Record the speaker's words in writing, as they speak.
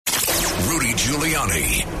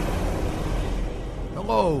Giuliani.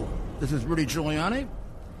 Hello, this is Rudy Giuliani,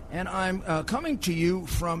 and I'm coming to you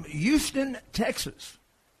from Houston, Texas.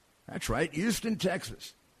 That's right, Houston,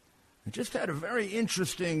 Texas. I just had a very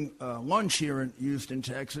interesting lunch here in Houston,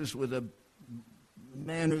 Texas, with a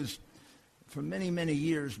man who's for many, many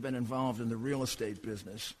years been involved in the real estate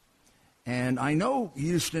business. And I know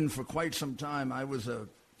Houston for quite some time. I was a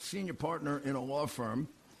senior partner in a law firm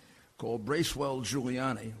called Bracewell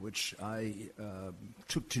Giuliani, which I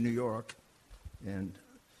took to New York. And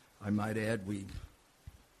I might add, we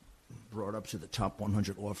brought up to the top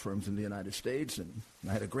 100 law firms in the United States. And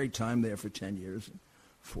I had a great time there for 10 years.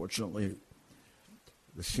 Fortunately,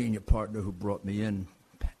 the senior partner who brought me in,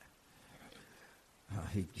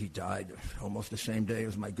 he died almost the same day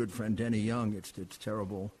as my good friend Denny Young. It's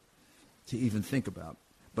terrible to even think about.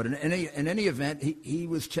 But in any event, he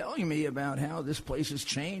was telling me about how this place has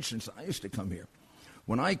changed since I used to come here.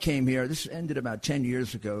 When I came here, this ended about 10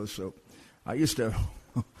 years ago, so I used to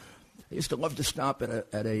love to stop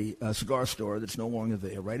at a cigar store that's no longer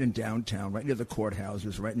there, right in downtown, right near the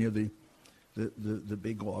courthouses, right near the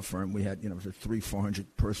big law firm. We had, it was a 300-400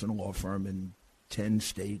 person law firm in 10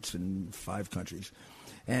 states and 5 countries.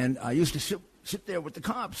 And I used to sit there with the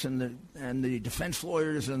cops and the defense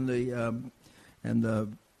lawyers and the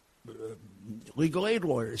legal aid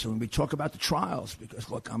lawyers, and we talk about the trials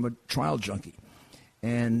because, look, I'm a trial junkie.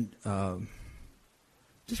 And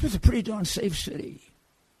this was a pretty darn safe city.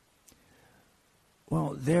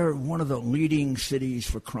 Well, they're one of the leading cities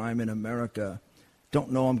for crime in America.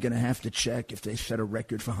 Don't know, I'm going to have to check if they set a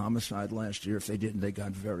record for homicide last year. If they didn't, they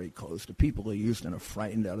got very close. The people of Houston are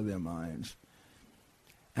frightened out of their minds.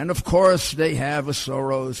 And, of course, they have a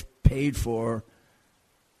Soros paid for,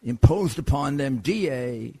 imposed upon them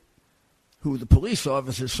DA, who the police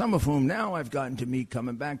officers, some of whom now I've gotten to meet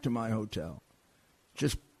coming back to my hotel,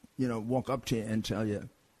 just, walk up to you and tell you,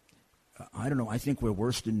 I don't know, I think we're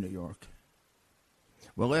worse than New York.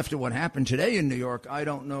 Well, after what happened today in New York, I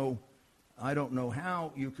don't know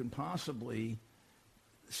how you can possibly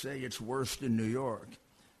say it's worse than New York.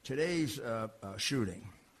 Today's shooting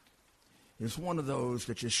is one of those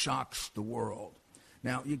that just shocks the world.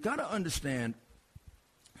 Now, you've got to understand,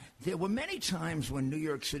 there were many times when New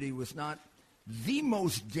York City was not the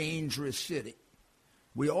most dangerous city.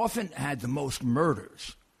 We often had the most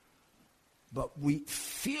murders, but we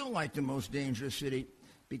feel like the most dangerous city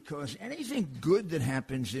because anything good that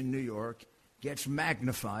happens in New York gets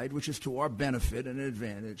magnified, which is to our benefit and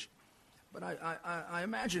advantage. But I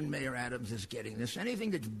imagine Mayor Adams is getting this.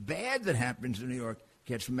 Anything that's bad that happens in New York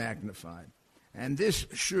gets magnified. And this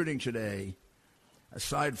shooting today,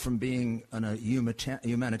 aside from being a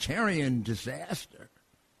humanitarian disaster,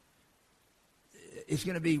 is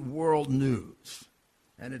going to be world news.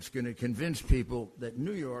 And it's going to convince people that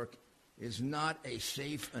New York is not a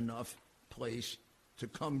safe enough place to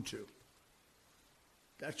come to.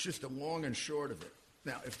 That's just the long and short of it.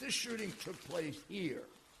 Now, if this shooting took place here,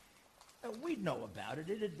 we'd know about it.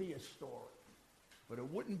 It'd be a story. But it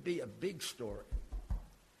wouldn't be a big story.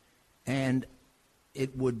 And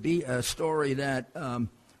it would be a story that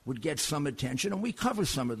would get some attention. And we cover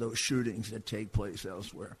some of those shootings that take place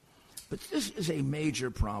elsewhere. But this is a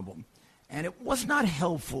major problem. And it was not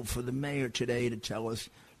helpful for the mayor today to tell us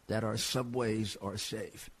that our subways are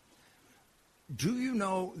safe. Do you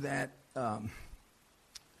know that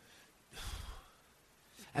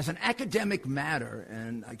as an academic matter,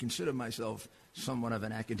 and I consider myself somewhat of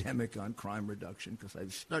an academic on crime reduction because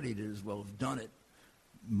I've studied it as well as done it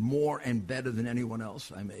more and better than anyone else,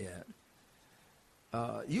 I may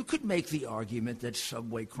add, you could make the argument that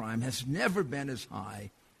subway crime has never been as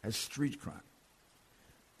high as street crime.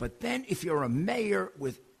 But then if you're a mayor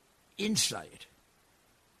with insight,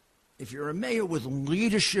 if you're a mayor with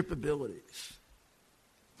leadership abilities,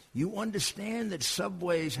 you understand that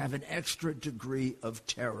subways have an extra degree of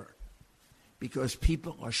terror because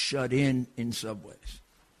people are shut in subways.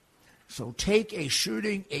 So take a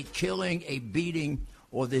shooting, a killing, a beating,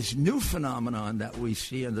 or this new phenomenon that we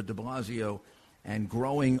see in the de Blasio and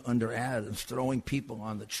growing under Adams, throwing people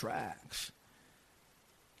on the tracks.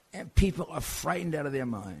 And people are frightened out of their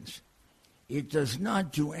minds. It does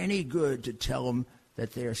not do any good to tell them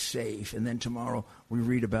that they're safe, and then tomorrow we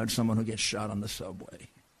read about someone who gets shot on the subway.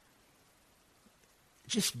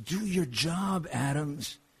 Just do your job,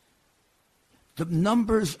 Adams. The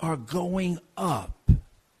numbers are going up.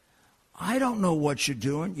 I don't know what you're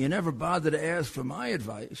doing. You never bother to ask for my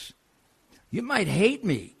advice. You might hate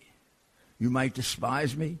me. You might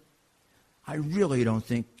despise me. I really don't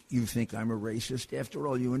think you think I'm a racist. After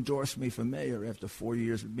all, you endorsed me for mayor after 4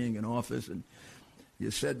 years of being in office, and You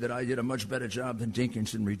said that I did a much better job than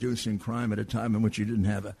Dinkins in reducing crime at a time in which you didn't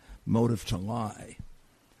have a motive to lie.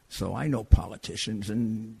 So I know politicians,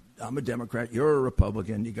 and I'm a Democrat. You're a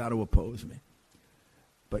Republican. You got to oppose me.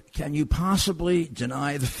 But can you possibly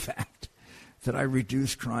deny the fact that I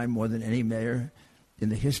reduced crime more than any mayor in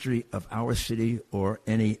the history of our city or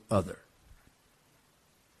any other?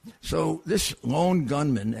 So this lone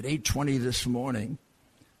gunman at 8:20 this morning,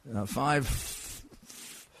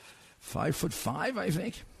 5'5", I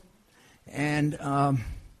think, and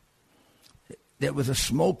there was a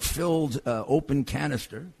smoke-filled open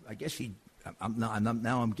canister. I guess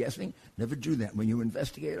I'm guessing. Never do that. When you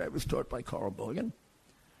investigate, I was taught by Carl Billigan.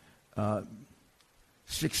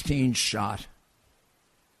 16 shot.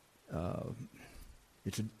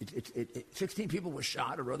 16 people were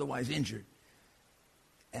shot or otherwise injured.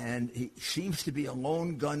 And he seems to be a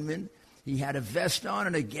lone gunman. He had a vest on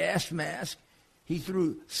and a gas mask. He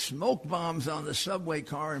threw smoke bombs on the subway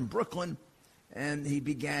car in Brooklyn, and he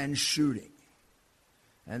began shooting.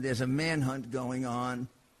 And there's a manhunt going on.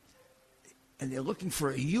 And they're looking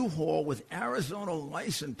for a U-Haul with Arizona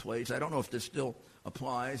license plates. I don't know if this still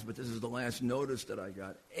applies, but this is the last notice that I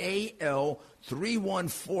got.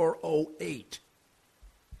 AL31408.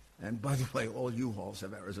 And by the way, all U-Hauls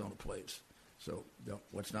have Arizona plates. So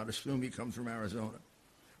let's not assume he comes from Arizona.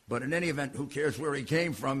 But in any event, who cares where he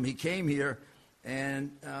came from? He came here,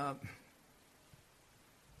 and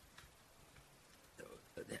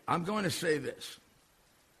I'm going to say this.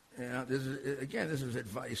 This is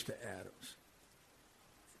advice to Adams.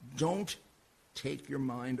 Don't take your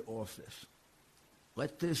mind off this.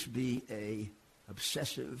 Let this be a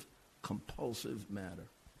obsessive, compulsive matter.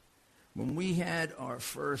 When we had our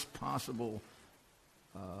first possible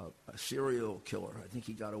serial killer, I think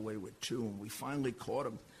he got away with 2, and we finally caught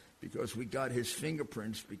him because we got his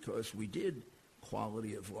fingerprints, because we did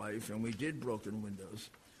quality of life and we did broken windows.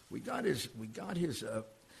 We got his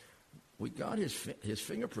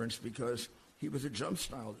fingerprints because he was a jump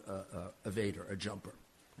style evader, a jumper.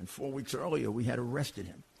 And 4 weeks earlier, we had arrested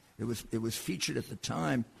him. It was featured at the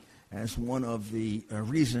time as one of the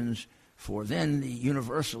reasons for then the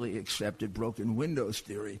universally accepted broken windows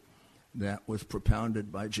theory that was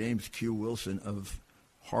propounded by James Q. Wilson of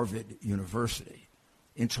Harvard University.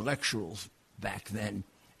 Intellectuals back then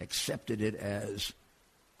accepted it as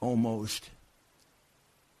almost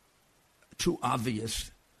too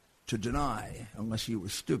obvious to deny unless you were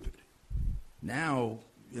stupid. Now,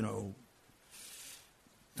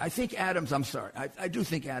 I think Adams, I do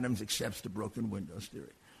think Adams accepts the broken windows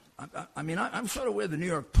theory. I'm sort of where the New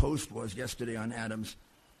York Post was yesterday on Adams.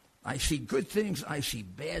 I see good things, I see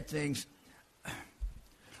bad things.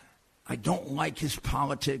 I don't like his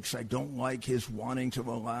politics. I don't like his wanting to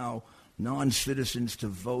allow non-citizens to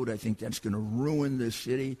vote. I think that's going to ruin this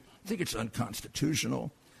city. I think it's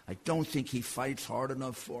unconstitutional. I don't think he fights hard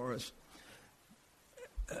enough for us.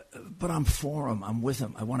 But I'm for him. I'm with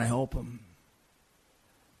him. I want to help him.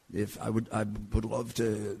 I would love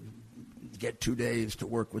to get 2 days to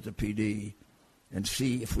work with the PD and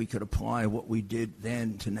see if we could apply what we did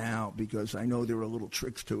then to now, because I know there are little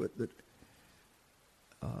tricks to it that,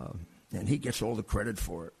 and he gets all the credit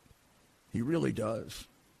for it. He really does.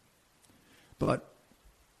 But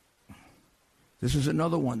this is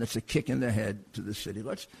another one that's a kick in the head to the city.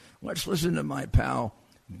 Let's listen to my pal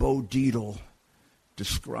Bo Dietl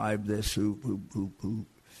describe this,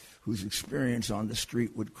 whose experience on the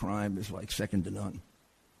street with crime is like second to none.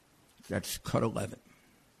 That's cut 11.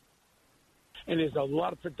 And there's a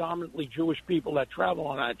lot of predominantly Jewish people that travel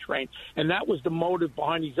on that train. And that was the motive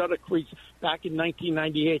behind these other creeks back in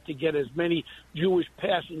 1998, to get as many Jewish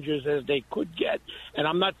passengers as they could get. And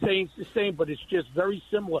I'm not saying it's the same, but it's just very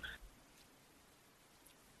similar.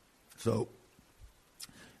 So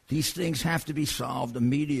these things have to be solved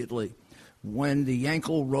immediately. When the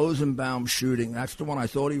Yankel Rosenbaum shooting, that's the one I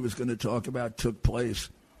thought he was going to talk about, took place,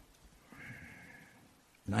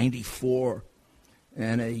 94,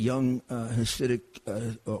 and a young Hasidic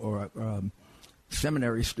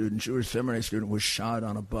seminary student, Jewish seminary student, was shot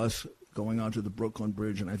on a bus going onto the Brooklyn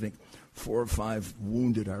Bridge, and I think 4 or 5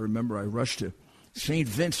 wounded. I remember I rushed to St.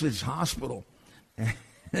 Vincent's Hospital,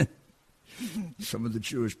 and some of the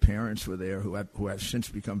Jewish parents were there who have since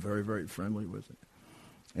become very, very friendly with it.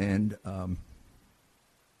 And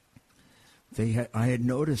I had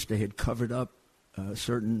noticed they had covered up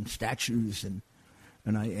certain statues, and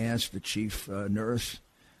I asked the chief nurse,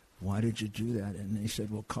 why did you do that? And they said,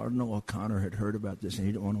 well, Cardinal O'Connor had heard about this, and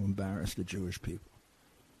he didn't want to embarrass the Jewish people.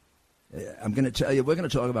 I'm going to tell you, we're going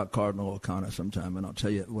to talk about Cardinal O'Connor sometime, and I'll tell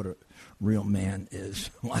you what a real man is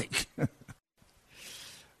like.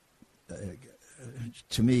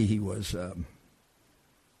 To me, he was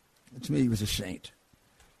To me, he was a saint.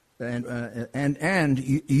 And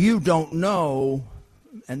you don't know,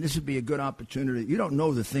 and this would be a good opportunity, you don't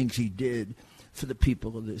know the things he did for the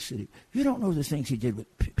people of this city. You don't know the things he did with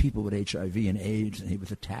people with HIV and AIDS, and he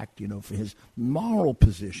was attacked, for his moral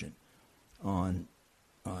position on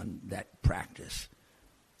that practice.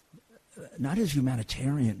 Not his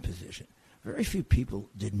humanitarian position. Very few people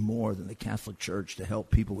did more than the Catholic Church to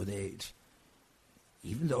help people with AIDS,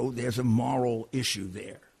 even though there's a moral issue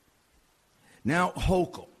there. Now,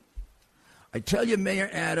 Hochul. I tell you, Mayor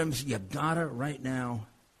Adams, you got her right now.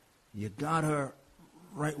 You got her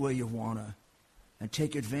right where you want her. And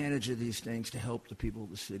take advantage of these things to help the people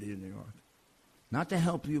of the city of New York. Not to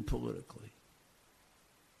help you politically.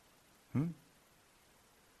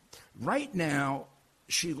 Right now,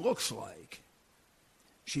 she looks like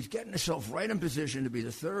she's getting herself right in position to be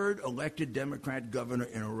the third elected Democrat governor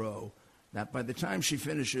in a row. That by the time she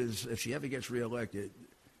finishes, if she ever gets reelected,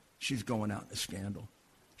 she's going out in a scandal.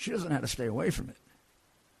 She doesn't know how to stay away from it.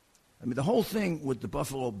 I mean, the whole thing with the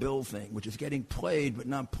Buffalo Bill thing, which is getting played but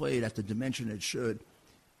not played at the dimension it should,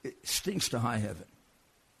 it stinks to high heaven.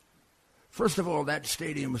 First of all, that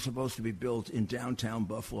stadium was supposed to be built in downtown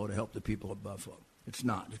Buffalo to help the people of Buffalo. It's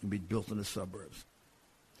not. It's going to be built in the suburbs.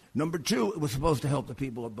 Number two, it was supposed to help the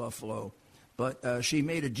people of Buffalo, but she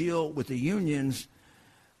made a deal with the unions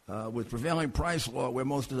with prevailing price law where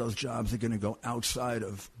most of those jobs are going to go outside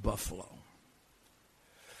of Buffalo.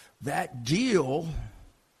 That deal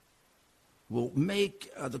will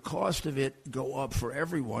make the cost of it go up for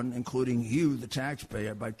everyone, including you, the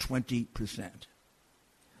taxpayer, by 20%.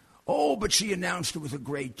 Oh, but she announced it was a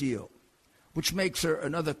great deal, which makes her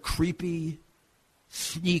another creepy,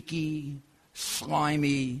 sneaky,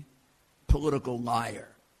 slimy political liar.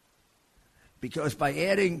 Because by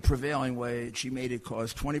adding prevailing wage, she made it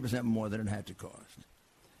cost 20% more than it had to cost.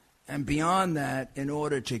 And beyond that, in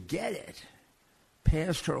order to get it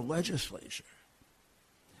past her legislature,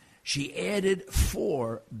 she added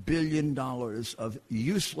 $4 billion of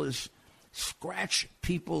useless, scratch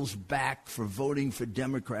people's back for voting for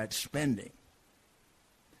Democrat spending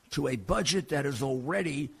to a budget that is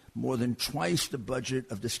already more than twice the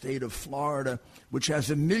budget of the state of Florida, which has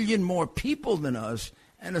 1 million more people than us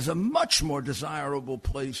and is a much more desirable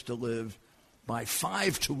place to live by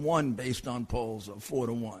 5-1 based on polls of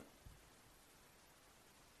 4-1.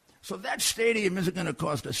 So that stadium isn't going to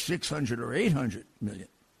cost us $600 or $800 million.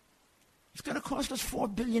 It's going to cost us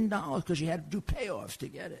 $4 billion because you had to do payoffs to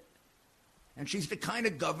get it. And she's the kind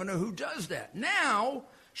of governor who does that. Now,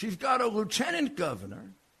 she's got a lieutenant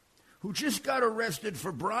governor who just got arrested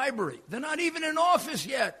for bribery. They're not even in office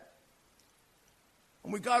yet.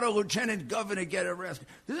 And we got a lieutenant governor get arrested.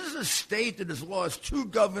 This is a state that has lost 2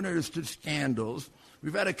 governors to scandals.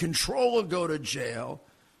 We've had a controller go to jail.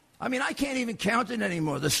 I mean, I can't even count it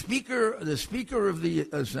anymore. The speaker of the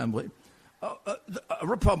assembly, a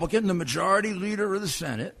Republican, the majority leader of the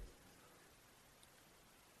Senate.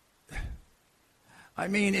 I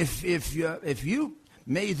mean, if you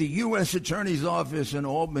made the U.S. Attorney's Office in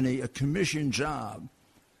Albany a commission job,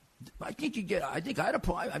 I think I'd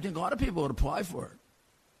apply. I think a lot of people would apply for it.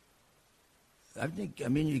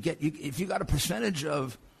 If you got a percentage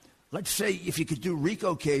of, let's say, if you could do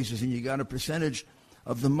RICO cases and you got a percentage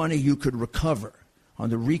of the money you could recover on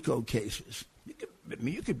the RICO cases,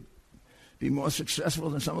 you could be more successful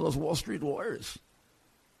than some of those Wall Street lawyers.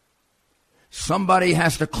 Somebody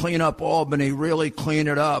has to clean up Albany, really clean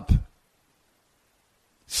it up.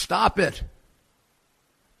 Stop it.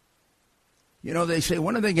 They say,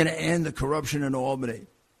 when are they going to end the corruption in Albany?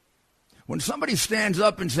 When somebody stands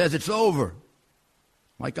up and says it's over,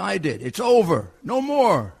 like I did, it's over, no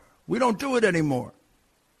more. We don't do it anymore.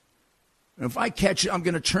 And if I catch you, I'm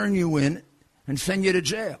going to turn you in and send you to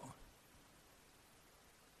jail.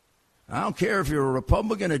 I don't care if you're a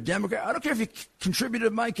Republican, a Democrat. I don't care if you contributed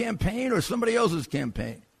to my campaign or somebody else's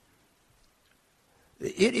campaign.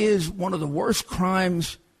 It is one of the worst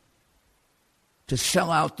crimes to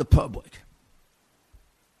sell out the public.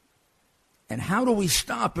 And how do we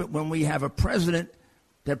stop it when we have a president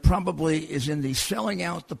that probably is in the selling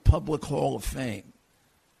out the public Hall of Fame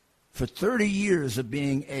for 30 years of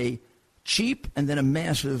being a cheap and then a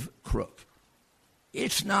massive crook?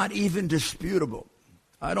 It's not even disputable.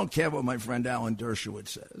 I don't care what my friend Alan Dershowitz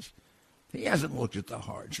says. He hasn't looked at the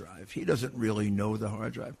hard drive. He doesn't really know the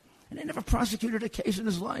hard drive. And he never prosecuted a case in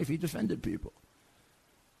his life. He defended people.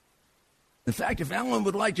 In fact, if Alan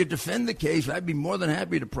would like to defend the case, I'd be more than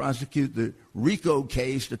happy to prosecute the RICO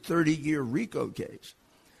case, the 30-year RICO case.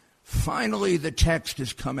 Finally, the text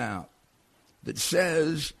has come out that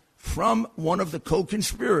says from one of the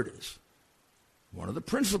co-conspirators, one of the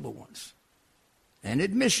principal ones, an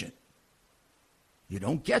admission You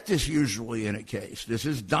don't get this usually in a case. This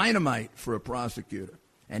is dynamite for a prosecutor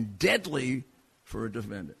and deadly for a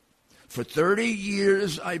defendant. For 30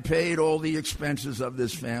 years, I paid all the expenses of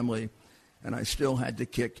this family, and I still had to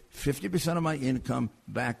kick 50% of my income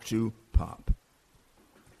back to Pop.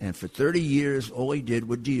 And for 30 years, all he did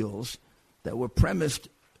were deals that were premised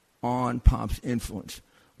on Pop's influence,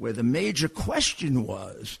 where the major question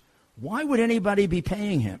was, why would anybody be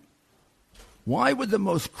paying him? Why would the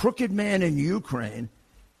most crooked man in Ukraine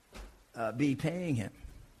be paying him?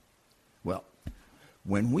 Well,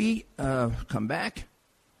 when we come back,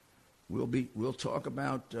 we'll talk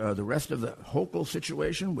about the rest of the Hochul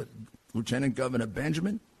situation with Lieutenant Governor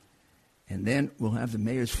Benjamin, and then we'll have the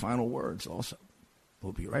mayor's final words also.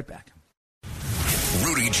 We'll be right back.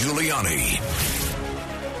 Rudy Giuliani.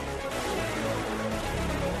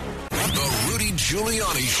 The Rudy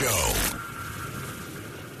Giuliani Show.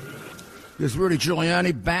 This is Rudy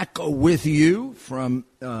Giuliani back with you from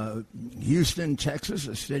Houston, Texas,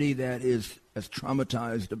 a city that is as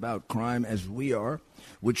traumatized about crime as we are,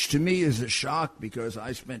 which to me is a shock because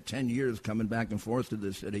I spent 10 years coming back and forth to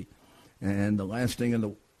this city, and the last thing in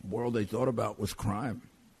the world they thought about was crime.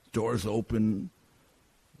 Doors open,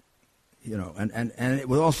 you know, and it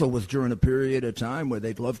also was during a period of time where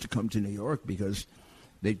they'd love to come to New York because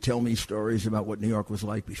they'd tell me stories about what New York was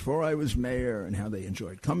like before I was mayor and how they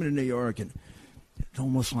enjoyed coming to New York, and it's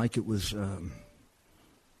almost like it was a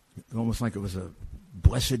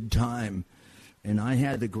blessed time. And I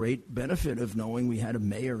had the great benefit of knowing we had a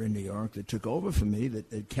mayor in New York that took over for me,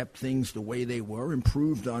 that kept things the way they were,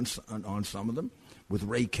 improved on some of them, with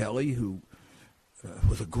Ray Kelly, who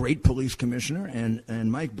was a great police commissioner,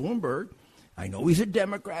 and Mike Bloomberg. I know he's a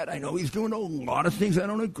Democrat. I know he's doing a lot of things I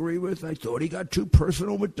don't agree with. I thought he got too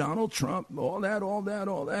personal with Donald Trump, all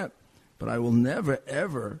that. But I will never,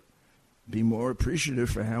 ever be more appreciative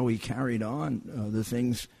for how he carried on the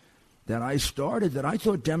things that I started that I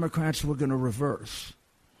thought Democrats were going to reverse.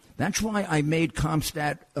 That's why I made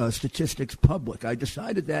CompStat statistics public. I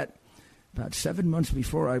decided that about 7 months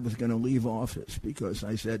before I was going to leave office because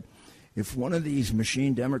I said, if one of these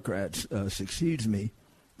machine Democrats succeeds me,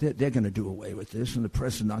 they're going to do away with this, and the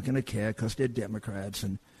press is not going to care because they're Democrats,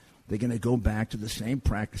 and they're going to go back to the same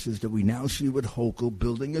practices that we now see with Hochul,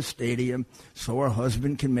 building a stadium so her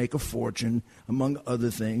husband can make a fortune, among other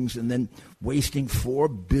things, and then wasting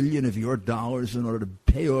 $4 billion of your dollars in order to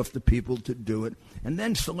pay off the people to do it, and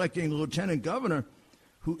then selecting the lieutenant governor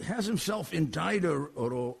who has himself indicted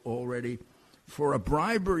already for a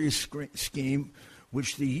bribery scheme,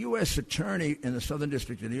 which the U.S. attorney in the Southern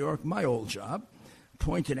District of New York, my old job,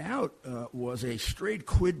 pointed out was a straight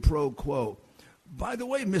quid pro quo. By the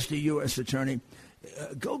way, Mr. U.S. Attorney,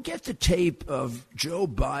 go get the tape of Joe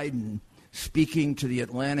Biden speaking to the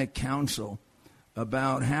Atlantic Council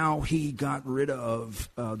about how he got rid of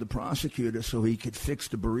the prosecutor so he could fix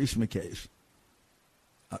the Burisma case.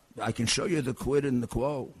 I can show you the quid and the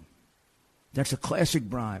quo. That's a classic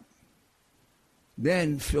bribe.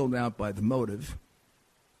 Then, filled out by the motive,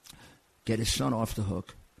 get his son off the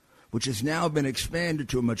hook, which has now been expanded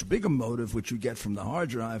to a much bigger motive, which you get from the hard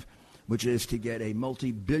drive, which is to get a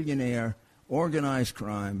multi-billionaire, organized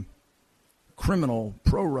crime, criminal,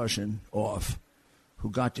 pro-Russian off, who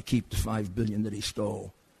got to keep the $5 billion that he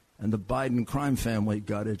stole. And the Biden crime family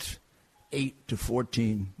got its $8 to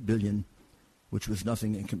 $14 billion, which was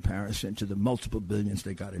nothing in comparison to the multiple billions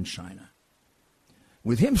they got in China.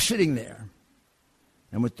 With him sitting there,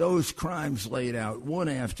 and with those crimes laid out one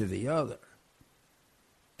after the other,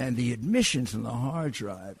 and the admissions in the hard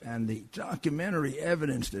drive, and the documentary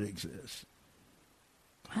evidence that exists,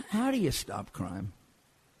 how do you stop crime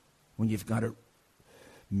when you've got a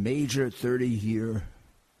major 30-year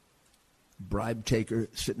bribe taker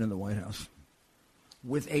sitting in the White House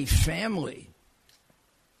with a family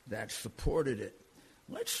that supported it?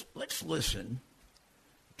 Let's listen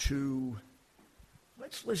to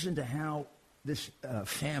how this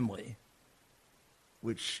family,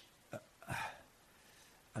 which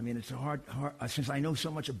it's hard. Since I know so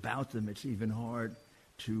much about them, it's even hard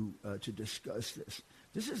to discuss this.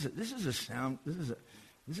 This is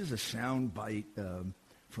a sound bite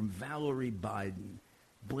from Valerie Biden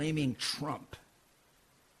blaming Trump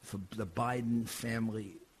for the Biden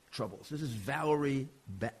family troubles. This is Valerie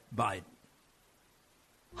Biden.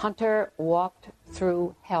 Hunter walked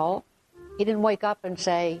through hell. He didn't wake up and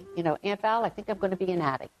say, Aunt Val, I think I'm going to be an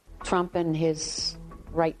addict. Trump and his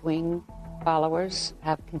right-wing followers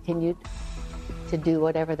have continued to do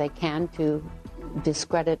whatever they can to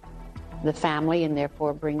discredit the family and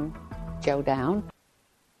therefore bring Joe down.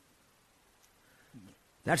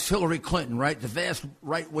 That's Hillary Clinton, right? The vast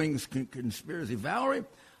right-wing conspiracy. Valerie,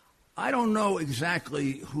 I don't know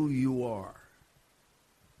exactly who you are,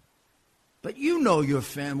 but you know your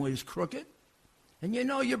family's crooked, and you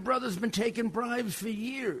know your brother's been taking bribes for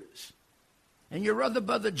years, and your other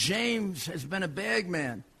brother James has been a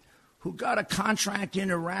bagman who got a contract in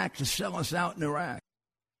Iraq to sell us out in Iraq.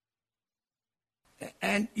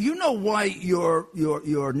 And you know why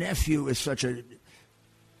your nephew is such a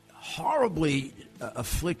horribly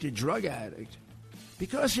afflicted drug addict?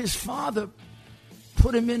 Because his father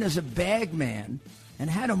put him in as a bagman and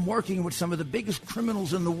had him working with some of the biggest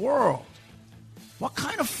criminals in the world. What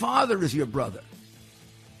kind of father is your brother?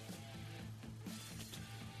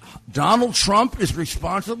 Donald Trump is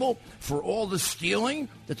responsible for all the stealing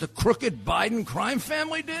that the crooked Biden crime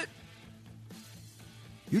family did?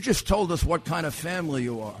 You just told us what kind of family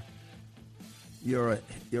you are. You're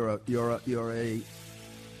a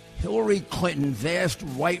Hillary Clinton vast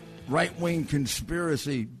right-wing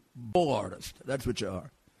conspiracy bull artist. That's what you are.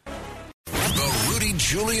 The Rudy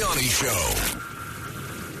Giuliani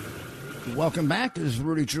Show. Welcome back. This is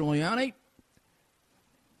Rudy Giuliani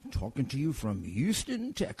talking to you from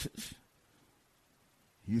Houston, Texas.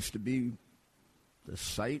 Used to be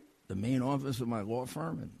the main office of my law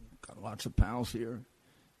firm, and got lots of pals here.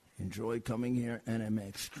 Enjoy coming here, and I'm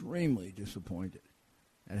extremely disappointed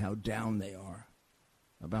at how down they are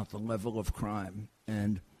about the level of crime.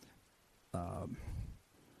 And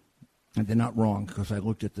they're not wrong, because I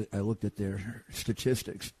looked at their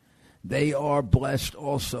statistics. They are blessed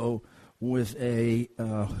also with a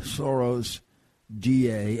Soros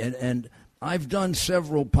DA, and I've done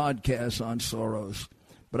several podcasts on Soros,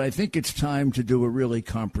 but I think it's time to do a really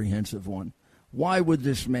comprehensive one. Why would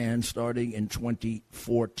this man, starting in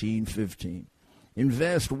 2014-15,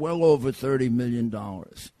 invest well over $30 million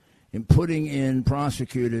in putting in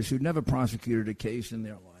prosecutors who never prosecuted a case in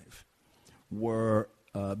their life, were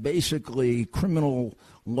basically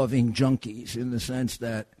criminal-loving junkies in the sense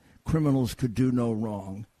that criminals could do no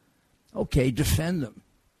wrong? Okay, defend them,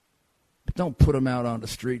 but don't put them out on the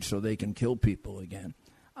street so they can kill people again.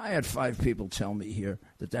 I had 5 people tell me here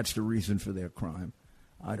that that's the reason for their crime.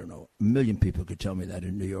 I don't know, 1 million people could tell me that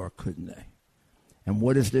in New York, couldn't they? And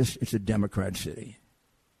what is this? It's a Democrat city.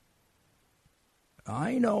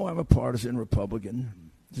 I know I'm a partisan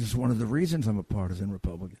Republican. This is one of the reasons I'm a partisan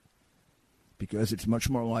Republican, because it's much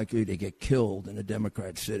more likely to get killed in a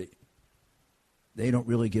Democrat city. They don't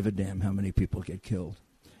really give a damn how many people get killed.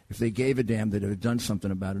 If they gave a damn, they'd have done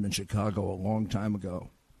something about it in Chicago a long time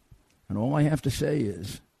ago. And all I have to say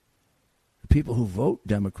is, the people who vote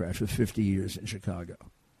Democrat for 50 years in Chicago,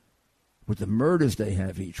 with the murders they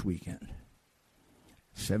have each weekend,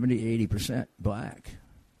 70, 80% black,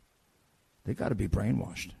 they got to be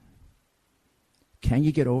brainwashed. Can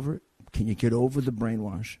you get over it? Can you get over the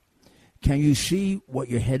brainwash? Can you see what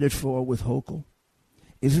you're headed for with Hochul?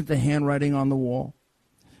 Isn't the handwriting on the wall?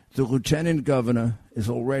 The lieutenant governor is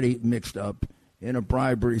already mixed up in a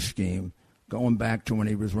bribery scheme going back to when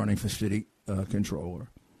he was running for city controller.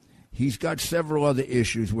 He's got several other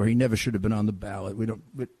issues where he never should have been on the ballot.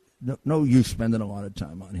 No use spending a lot of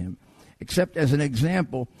time on him, except as an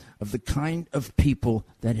example of the kind of people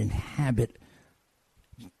that inhabit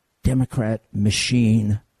Democrat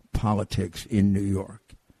machine politics in New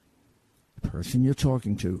York. The person you're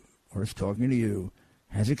talking to, or is talking to you,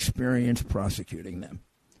 has experience prosecuting them.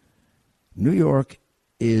 New York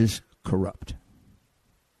is corrupt.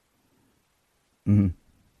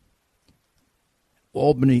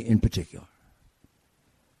 Albany in particular.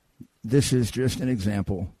 This is just an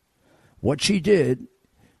example. What she did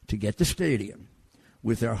to get the stadium,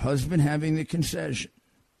 with her husband having the concession,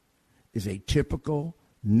 is a typical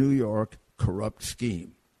New York corrupt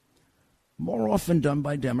scheme. More often done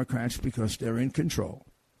by Democrats because they're in control.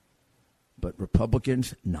 But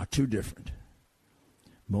Republicans, not too different.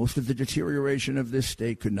 Most of the deterioration of this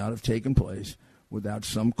state could not have taken place without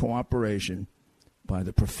some cooperation by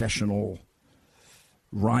the professional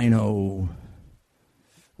rhino,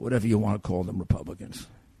 whatever you want to call them, Republicans.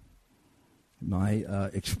 My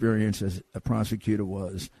experience as a prosecutor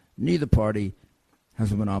was neither party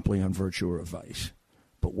has a monopoly on virtue or vice.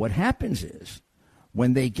 But what happens is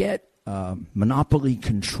when they get monopoly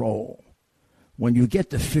control, when you get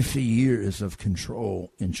the 50 years of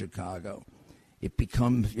control in Chicago, it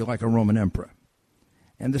becomes, you're like a Roman emperor.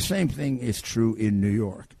 And the same thing is true in New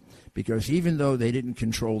York, because even though they didn't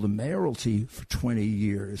control the mayoralty for 20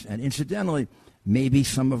 years, and incidentally, maybe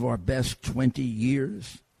some of our best 20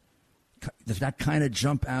 years, does that kind of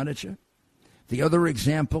jump out at you? The other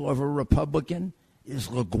example of a Republican is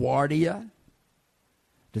LaGuardia.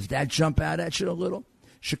 Does that jump out at you a little?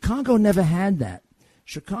 Chicago never had that.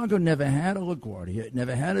 Chicago never had a LaGuardia. It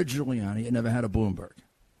never had a Giuliani. It never had a Bloomberg.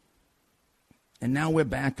 and now we're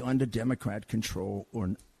back under Democrat control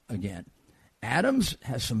again. Adams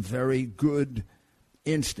has some very good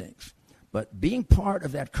instincts, but being part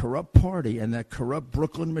of that corrupt party and that corrupt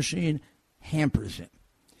Brooklyn machine hampers him.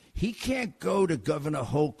 He can't go to Governor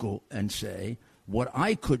Hochul and say what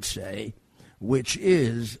I could say, which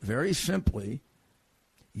is very simply,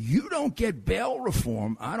 you don't get bail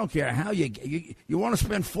reform. I don't care how you want to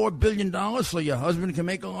spend $4 billion so your husband can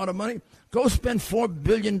make a lot of money? Go spend $4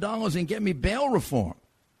 billion and get me bail reform.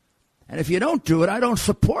 And if you don't do it, I don't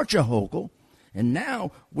support you, Hochul. And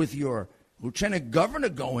now with your lieutenant governor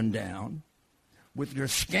going down, with your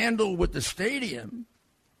scandal with the stadium,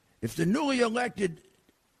 if the newly elected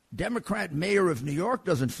Democrat mayor of New York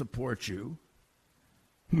doesn't support you,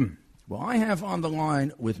 well, I have on the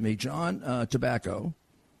line with me John Tobacco,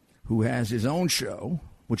 who has his own show,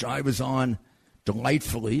 which I was on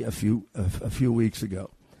delightfully a few weeks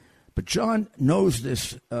ago. But John knows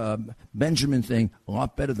this Benjamin thing a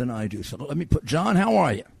lot better than I do. So let me John, how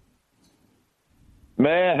are you?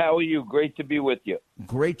 Man, how are you? Great to be with you.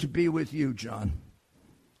 Great to be with you, John.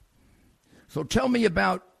 So tell me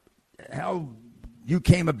about how you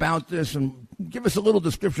came about this and give us a little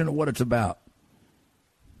description of what it's about.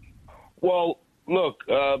 Well, look,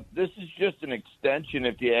 this is just an extension,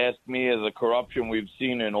 if you ask me, of the corruption we've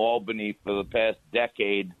seen in Albany for the past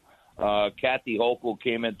decade. Kathy Hochul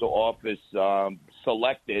came into office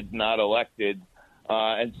selected, not elected,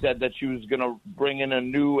 and said that she was going to bring in a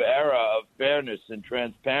new era of fairness and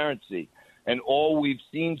transparency. And all we've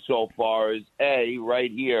seen so far is,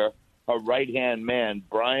 right here, her right-hand man,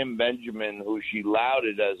 Brian Benjamin, who she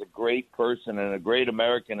lauded as a great person and a great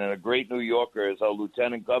American and a great New Yorker as our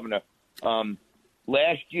lieutenant governor.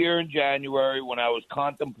 Last year in January, when I was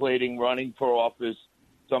contemplating running for office,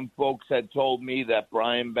 some folks had told me that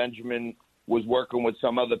Brian Benjamin was working with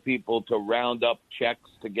some other people to round up checks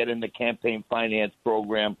to get in the campaign finance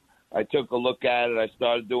program. I took a look at it. I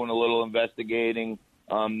started doing a little investigating.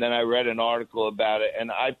 Then I read an article about it.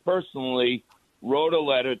 And I personally wrote a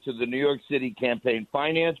letter to the New York City Campaign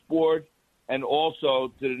Finance Board and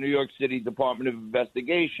also to the New York City Department of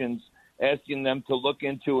Investigations, asking them to look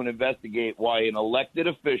into and investigate why an elected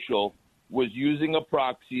official was using a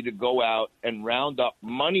proxy to go out and round up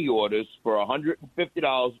money orders for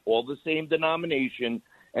 $150, all the same denomination,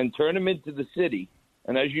 and turn them into the city.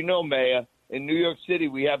 And as you know, Mayor, in New York City,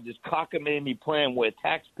 we have this cockamamie plan where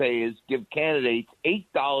taxpayers give candidates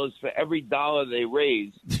 $8 for every dollar they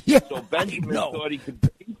raise. Yeah, so Benjamin thought he could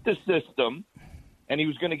beat the system, and he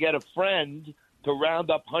was going to get a friend to round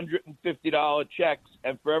up $150 checks,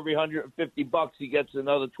 and for every $150, he gets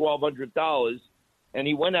another $1,200. And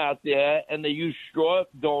he went out there, and they used straw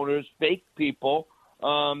donors, fake people,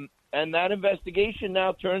 and that investigation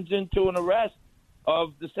now turns into an arrest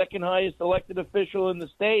of the second highest elected official in the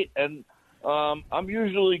state. And I'm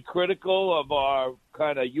usually critical of our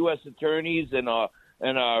kind of U.S. attorneys and our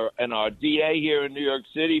DA here in New York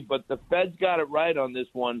City, but the feds got it right on this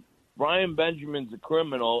one. Brian Benjamin's a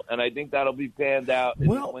criminal, and I think that'll be panned out.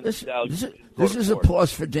 Well, this is a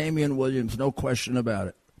plus for Damian Williams, no question about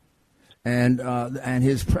it. And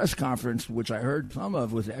his press conference, which I heard some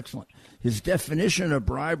of, was excellent. His definition of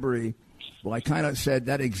bribery, well, I kind of said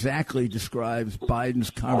that exactly describes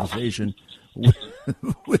Biden's conversation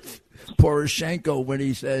with Poroshenko when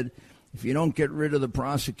he said, if you don't get rid of the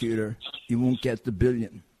prosecutor, you won't get the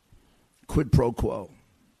billion. Quid pro quo.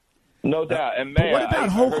 No doubt. And Mayor, what about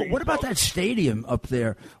Hochul? What about that stadium up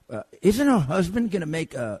there? Isn't her husband going to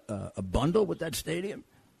make a bundle with that stadium?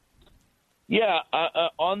 Yeah,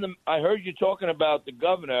 I heard you talking about the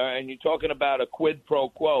governor, and you're talking about a quid pro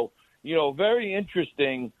quo. You know, very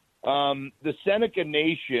interesting. The Seneca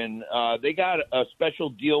Nation, they got a special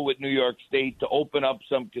deal with New York State to open up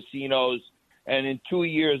some casinos, and in 2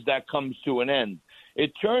 years that comes to an end.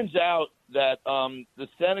 It turns out that the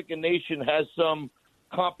Seneca Nation has some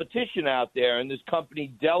competition out there, and this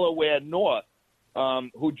company, Delaware North,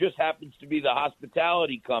 who just happens to be the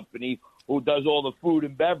hospitality company who does all the food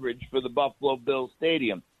and beverage for the Buffalo Bills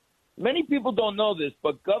Stadium. Many people don't know this,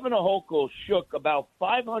 but Governor Hochul shook about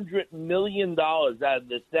 $500 million out of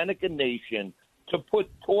the Seneca Nation to put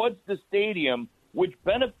towards the stadium, which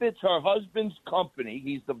benefits her husband's company.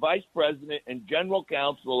 He's the vice president and general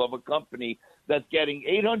counsel of a company that's getting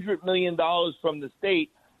 $800 million from the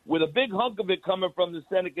state, with a big hunk of it coming from the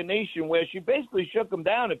Seneca Nation, where she basically shook him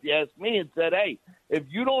down, if you ask me, and said, hey, if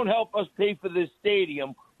you don't help us pay for this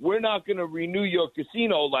stadium, we're not going to renew your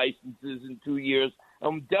casino licenses in 2 years.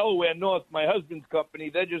 Delaware North, my husband's company,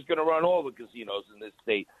 they're just going to run all the casinos in this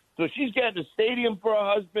state. So she's getting a stadium for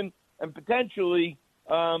her husband and potentially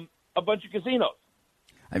a bunch of casinos.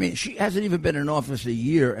 I mean, she hasn't even been in office a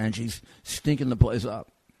year, and she's stinking the place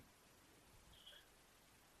up.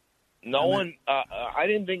 I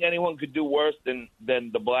didn't think anyone could do worse than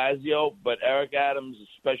de Blasio, but Eric Adams,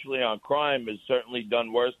 especially on crime, has certainly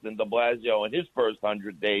done worse than de Blasio in his first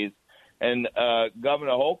 100 days. And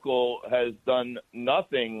Governor Hochul has done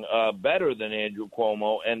nothing better than Andrew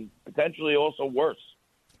Cuomo, and potentially also worse.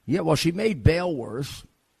 Yeah, well, she made bail worse.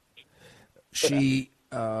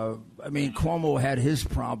 Cuomo had his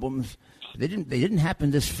problems. They didn't happen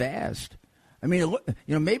this fast. I mean,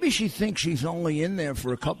 maybe she thinks she's only in there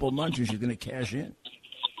for a couple of months and she's going to cash in.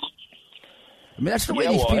 I mean, that's the way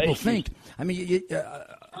these people think. I mean,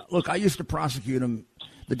 look, I used to prosecute them.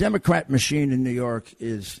 The Democrat machine in New York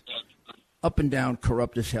is up and down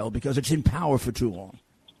corrupt as hell because it's in power for too long.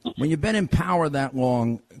 When you've been in power that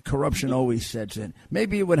long, corruption always sets in.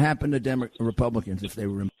 Maybe it would happen to Republicans if they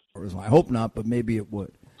were in power. I hope not, but maybe it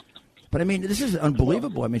would. But, I mean, this is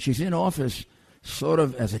unbelievable. I mean, she's in office sort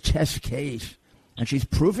of as a test case, and she's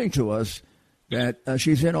proving to us that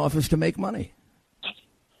she's in office to make money.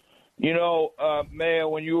 Mayor,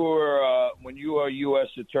 when you were U.S.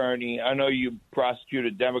 attorney, I know you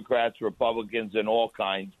prosecuted Democrats, Republicans, and all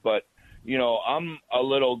kinds, but I'm a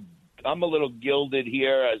little gilded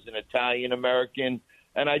here as an Italian American,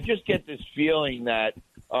 and I just get this feeling that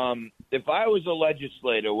if I was a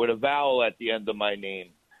legislator with a vowel at the end of my name,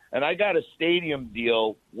 and I got a stadium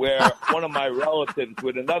deal where one of my relatives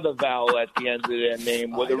with another vowel at the end of their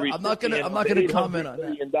name with a I'm not going to comment on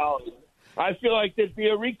that. I feel like there'd be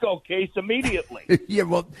a RICO case immediately. Yeah,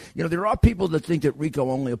 well, there are people that think that RICO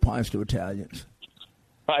only applies to Italians.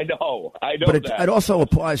 I know but it also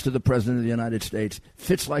applies to the President of the United States.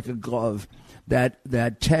 Fits like a glove.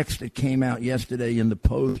 That text that came out yesterday in the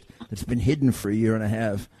Post that's been hidden for a year and a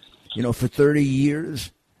half. For 30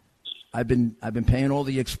 years, I've been paying all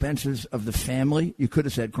the expenses of the family. You could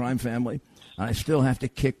have said crime family. And I still have to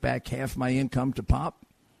kick back half my income to Pop.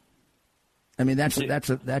 I mean, that's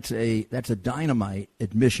a dynamite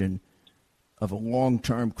admission of a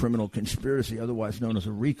long-term criminal conspiracy, otherwise known as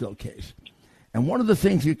a RICO case. And one of the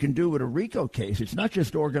things you can do with a RICO case, it's not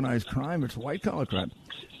just organized crime, it's white-collar crime.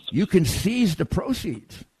 You can seize the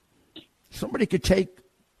proceeds. Somebody could take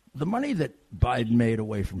the money that Biden made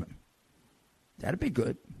away from him. That'd be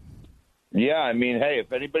good. Yeah, I mean, hey,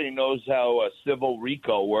 if anybody knows how civil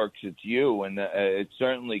RICO works, it's you, and it's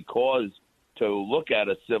certainly cause to look at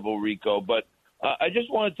a civil RICO. But I just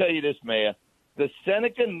want to tell you this, Mayor. The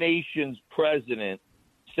Seneca Nation's president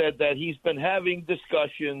said that he's been having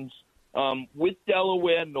discussions with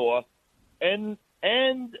Delaware North and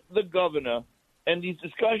the governor, and these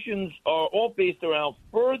discussions are all based around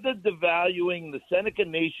further devaluing the Seneca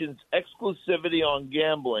Nation's exclusivity on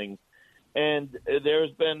gambling. And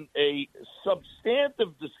there's been a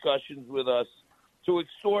substantive discussions with us to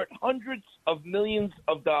extort hundreds of millions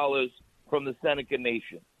of dollars from the Seneca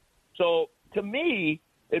Nation. So to me,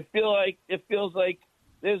 it feels like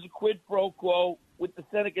there's a quid pro quo with the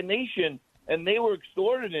Seneca Nation, and they were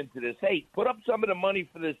extorted into this. Hey, put up some of the money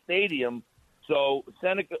for this stadium so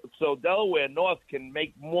Delaware North can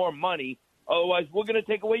make more money. Otherwise, we're going to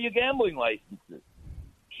take away your gambling licenses.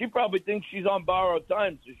 She probably thinks she's on borrowed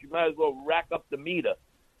time, so she might as well rack up the meter.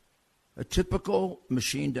 A typical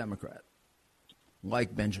machine Democrat,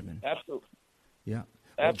 like Benjamin. Absolutely. Yeah.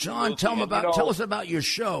 Well, John, tell us about your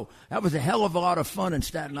show. That was a hell of a lot of fun in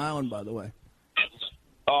Staten Island, by the way.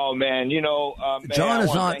 Oh man, John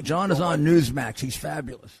is on Newsmax. He's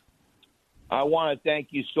fabulous. I want to thank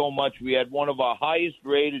you so much. We had one of our highest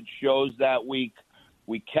rated shows that week.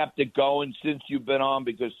 We kept it going since you've been on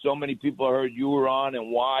because so many people heard you were on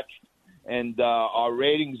and watched, and our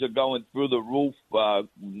ratings are going through the roof.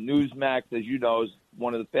 Newsmax, as you know, is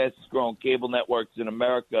one of the fastest-growing cable networks in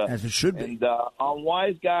America. As it should be. And on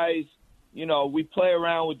Wise Guys, we play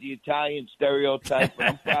around with the Italian stereotype, but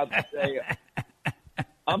I'm proud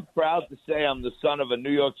to say I'm the son of a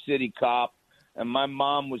New York City cop, and my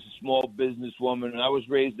mom was a small businesswoman, and I was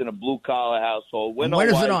raised in a blue-collar household. When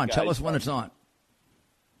is it on? Tell us when it's on.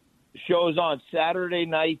 The show is on Saturday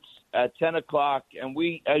nights at 10 o'clock, and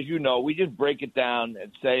we, as you know, we just break it down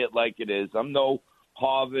and say it like it is. I'm no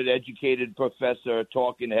Harvard-educated professor,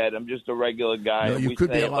 talking head. I'm just a regular guy. No, you could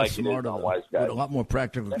be a lot smarter, with a lot more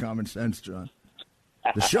practical common sense, John.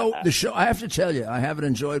 The show. I have to tell you, I haven't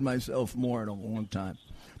enjoyed myself more in a long time.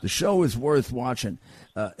 The show is worth watching.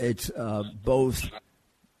 It's both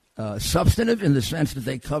substantive in the sense that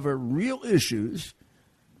they cover real issues,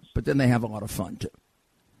 but then they have a lot of fun too.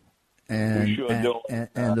 And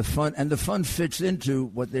the fun fits into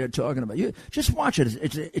what they're talking about. You just watch it.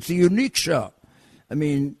 It's a unique show. I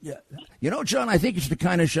mean, yeah. John, I think it's the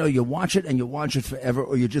kind of show you watch it and you watch it forever,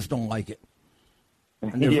 or you just don't like it.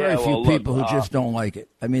 And there are very few people who just don't like it.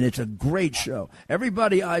 I mean, it's a great show.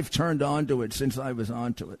 Everybody I've turned on to it since I was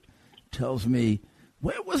on to it tells me,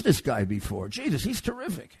 where was this guy before? Jesus, he's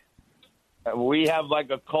terrific. We have like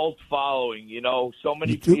a cult following, so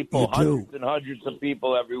many people, hundreds and hundreds of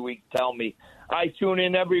people every week tell me. I tune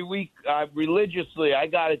in every week religiously. I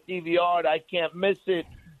got a DVR. I can't miss it.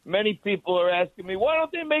 Many people are asking me, why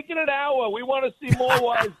don't they make it an hour? We want to see more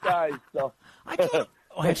wise guys. So.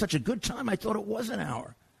 I had such a good time. I thought it was an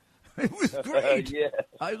hour. It was great. Yeah.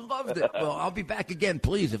 I loved it. Well, I'll be back again,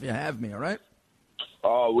 please, if you have me, all right?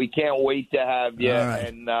 Oh, we can't wait to have you. Right.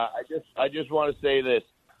 And I just want to say this.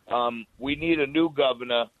 We need a new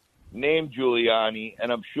governor named Giuliani,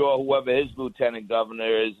 and I'm sure whoever his lieutenant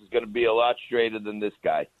governor is going to be a lot straighter than this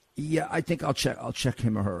guy. Yeah, I think I'll check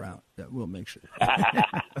him or her out. We'll make sure.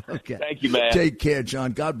 Okay. Thank you, man. Take care,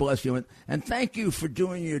 John. God bless you. And thank you for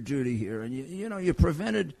doing your duty here. And, you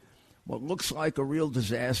prevented what looks like a real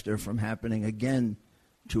disaster from happening again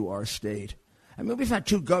to our state. I mean, we've had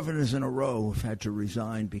 2 governors in a row who've had to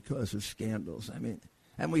resign because of scandals. I mean,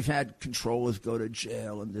 and we've had controllers go to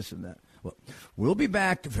jail and this and that. Well, we'll be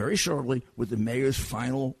back very shortly with the mayor's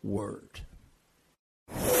final word.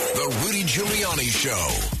 The Rudy Giuliani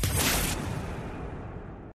Show.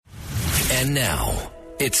 And now,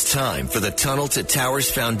 it's time for the Tunnel to Towers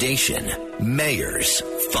Foundation Mayor's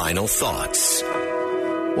Final Thoughts.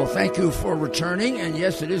 Well, thank you for returning. And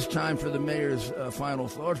yes, it is time for the mayor's final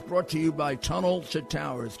thoughts, brought to you by Tunnel to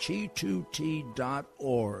Towers, T2T.org.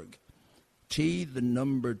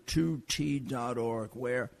 T2T.org,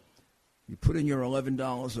 where you put in your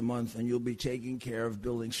 $11 a month and you'll be taking care of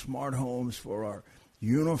building smart homes for our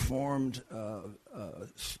uniformed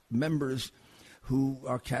members who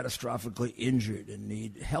are catastrophically injured and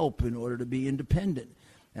need help in order to be independent.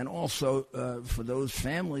 And also for those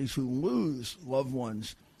families who lose loved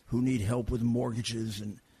ones who need help with mortgages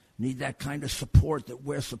and need that kind of support that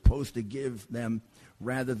we're supposed to give them,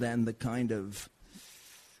 rather than the kind of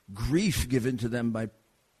grief given to them by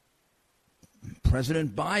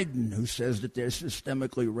President Biden, who says that they're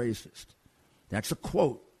systemically racist. That's a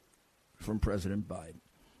quote from President Biden,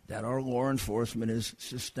 that our law enforcement is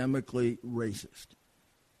systemically racist.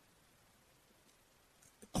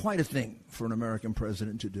 Quite a thing for an American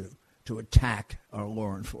president to do, to attack our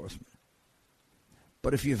law enforcement.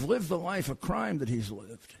 But if you've lived the life of crime that he's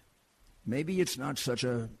lived, maybe it's not such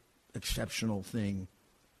a exceptional thing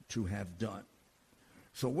to have done.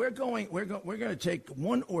 So we're going to take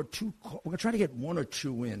one or two. We're going to try to get one or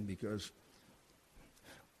two in, because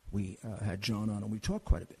we had John on and we talked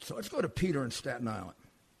quite a bit. So let's go to Peter in Staten Island.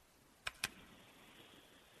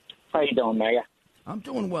 How you doing, Mayor? I'm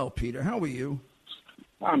doing well, Peter. How are you?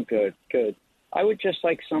 I'm good. I would just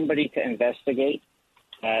like somebody to investigate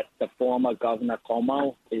that the former Governor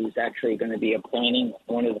Cuomo is actually going to be obtaining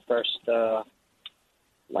one of the first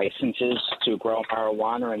licenses to grow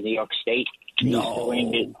marijuana in New York State. No.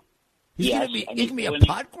 He's going to be a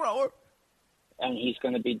pot grower? And he's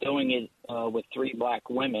going to be doing it with 3 black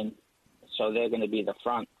women, so they're going to be the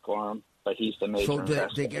front for him, but he's the major investigator.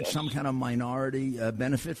 So they get some kind of minority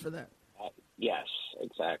benefit for that? Yes,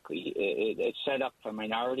 exactly. It's set up for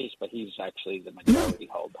minorities, but he's actually the majority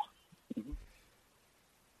holder. Mm-hmm.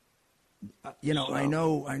 I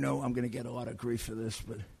know I'm going to get a lot of grief for this,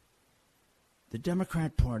 but the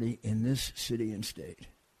Democrat Party in this city and state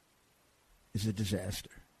is a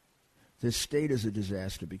disaster. This state is a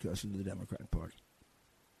disaster because of the Democrat Party.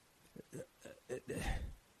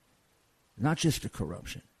 Not just the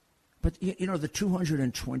corruption, but, the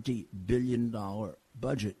 $220 billion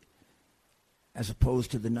budget as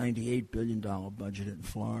opposed to the $98 billion budget in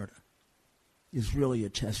Florida is really a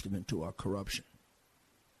testament to our corruption,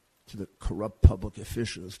 to the corrupt public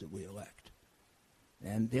officials that we elect.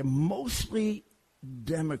 And they're mostly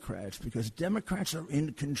Democrats because Democrats are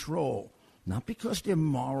in control, not because they're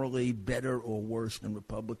morally better or worse than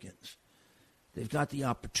Republicans. They've got the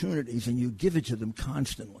opportunities, and you give it to them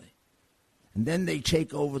constantly. And then they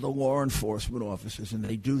take over the law enforcement officers, and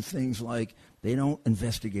they do things like they don't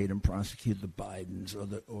investigate and prosecute the Bidens,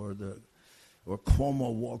 or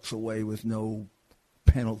Cuomo walks away with no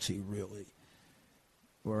penalty, really.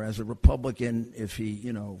 Whereas a Republican, if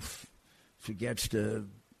he, forgets to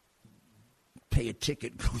pay a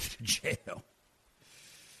ticket, goes to jail.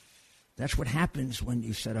 That's what happens when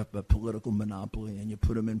you set up a political monopoly and you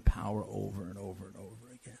put them in power over and over and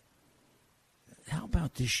over again. How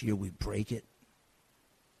about this year we break it?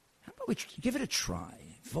 How about we give it a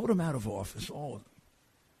try? Vote them out of office, all of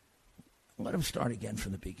them. let them start again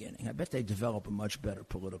from the beginning. I bet they develop a much better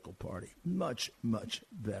political party, much, much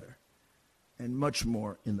better, and much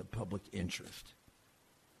more in the public interest.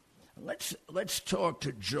 Let's talk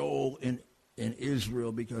to Joel in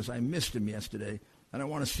Israel, because I missed him yesterday, and I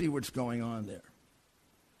want to see what's going on there.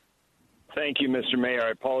 Thank you, Mr. Mayor.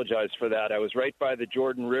 I apologize for that. I was right by the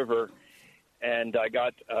Jordan River, and I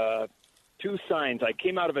got two signs. I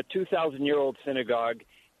came out of a 2,000-year-old synagogue,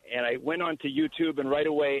 and I went onto YouTube, and right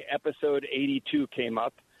away, episode 82 came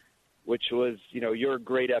up, which was, your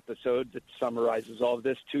great episode that summarizes all of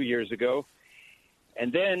this 2 years ago.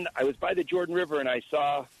 And then I was by the Jordan River, and I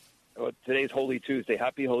saw, today's Holy Tuesday,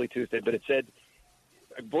 happy Holy Tuesday, but it said,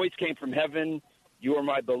 a voice came from heaven, you are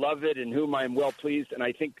my beloved, in whom I am well pleased. And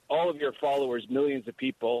I think all of your followers, millions of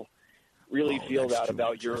people, really feel that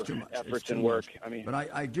about your efforts and work. I mean, but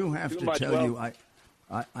I do have to tell you,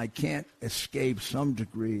 I can't escape some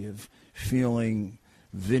degree of feeling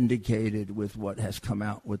vindicated with what has come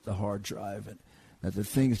out with the hard drive, and that the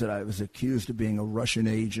things that I was accused of being a Russian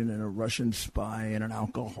agent and a Russian spy and an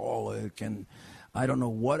alcoholic and I don't know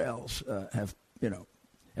what else have,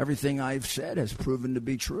 everything I've said has proven to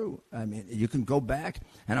be true. I mean, you can go back,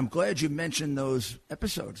 and I'm glad you mentioned those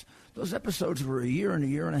episodes. Those episodes were a year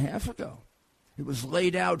and a half ago. It was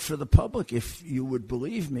laid out for the public, if you would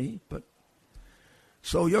believe me, but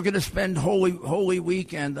so you're going to spend Holy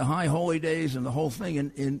Week and the high holy days and the whole thing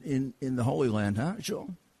in the Holy Land, huh, Joel?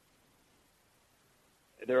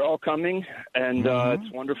 They're all coming, and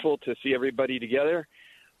it's wonderful to see everybody together.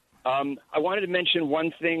 I wanted to mention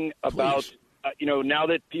one thing about, now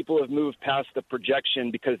that people have moved past the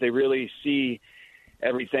projection because they really see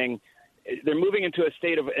everything, they're moving into a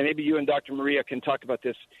state of, and maybe you and Dr. Maria can talk about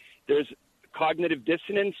this, there's cognitive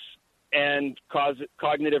dissonance and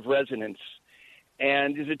cognitive resonance.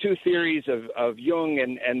 And these are two theories of Jung,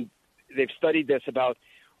 and they've studied this about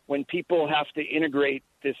when people have to integrate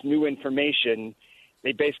this new information,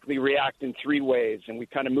 they basically react in three ways. And we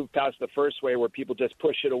kind of moved past the first way where people just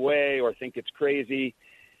push it away or think it's crazy.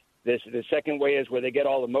 The second way is where they get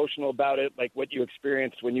all emotional about it, like what you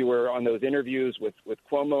experienced when you were on those interviews with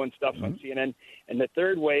Cuomo and stuff on CNN. And the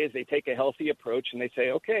third way is they take a healthy approach and they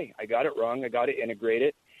say, okay, I got it wrong. I got to integrate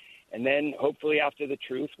it. And then hopefully after the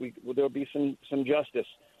truth, there'll be some justice.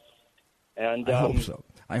 And I hope so.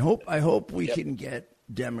 I hope we can get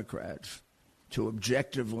Democrats to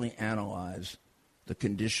objectively analyze the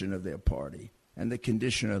condition of their party and the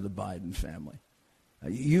condition of the Biden family.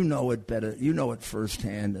 You know it better. You know it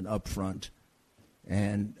firsthand and up front,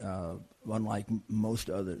 and unlike most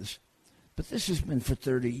others. But this has been for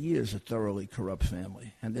 30 years a thoroughly corrupt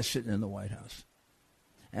family, and they're sitting in the White House.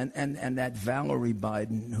 And that Valerie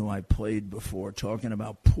Biden, who I played before, talking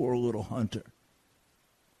about poor little Hunter.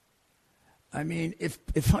 I mean,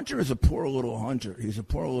 if Hunter is a poor little Hunter, he's a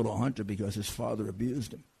poor little Hunter because his father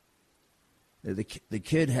abused him. The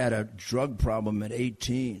kid had a drug problem at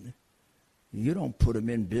 18. You don't put him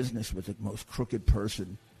in business with the most crooked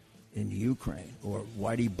person in Ukraine, or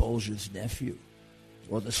Whitey Bulger's nephew,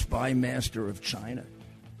 or the spy master of China.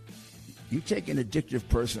 You take an addictive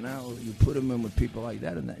personality, you put him in with people like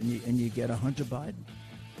that, and you get a Hunter Biden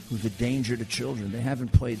who's a danger to children. They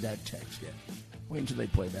haven't played that text yet. Wait until they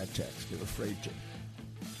play that text. They're afraid to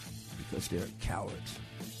because they're cowards.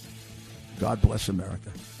 God bless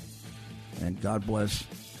America. And God bless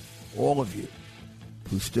all of you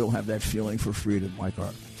who still have that feeling for freedom like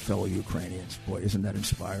our fellow Ukrainians. Boy, isn't that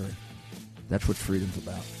inspiring? That's what freedom's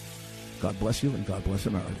about. God bless you, and God bless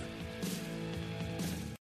America.